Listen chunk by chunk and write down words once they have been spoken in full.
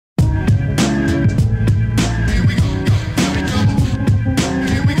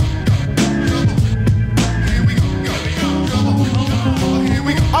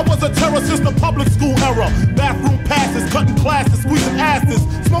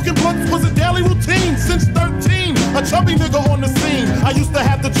Smoking blunts was a daily routine since 13. A chubby nigga on the scene. I used to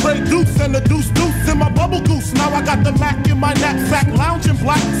have the tray deuce and the deuce in my bubble goose. Now I got the Mac in my knapsack, lounging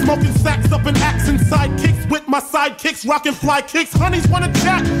black, smoking sacks up in axe and sidekicks with my sidekicks, rocking fly kicks. Honeys wanna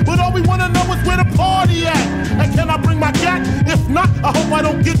chat, but all we wanna know is where the party at. And can I bring my gat? If not, I hope I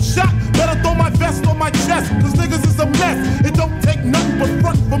don't get shot. Better throw my vest on my chest, cause niggas is a mess. It don't take nothing but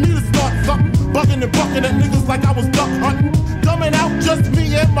front for me to start something. Bugging and bucking at niggas like I was duck hunting. Dumbing out just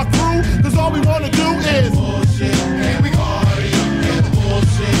me and my crew, cause all we wanna do is bullshit, and we party, and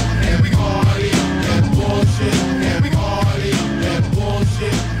bullshit, and we party, and bullshit, and we party, and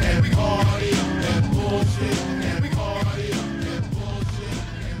bullshit, and we party, and bullshit, and we party, and bullshit,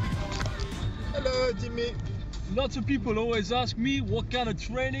 and we party. Hello, Jimmy. Lots of people always ask me what kind of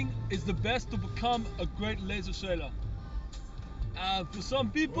training is the best to become a great laser sailor. For some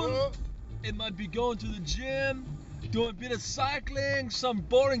people, it might be going to the gym, doing a bit of cycling, some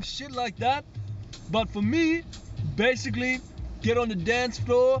boring shit like that. But for me, basically, get on the dance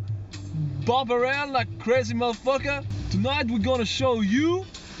floor, bop around like a crazy motherfucker. Tonight we're gonna show you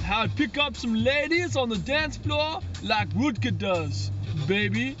how to pick up some ladies on the dance floor like Rutger does,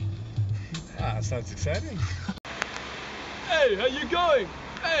 baby. Ah, sounds exciting. Hey, how you going?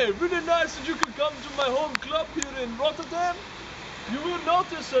 Hey, really nice that you can come to my home club here in Rotterdam. You will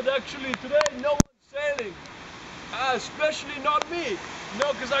notice that actually today no one's sailing. Especially not me.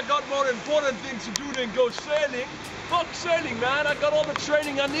 No, because I got more important things to do than go sailing. Fuck sailing, man. I got all the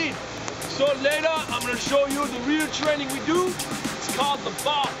training I need. So later, I'm going to show you the real training we do. It's called the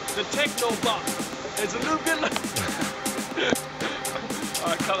bar, the techno bar. It's a little bit like...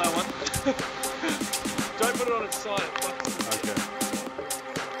 Alright, cut that one. Don't put it on its side.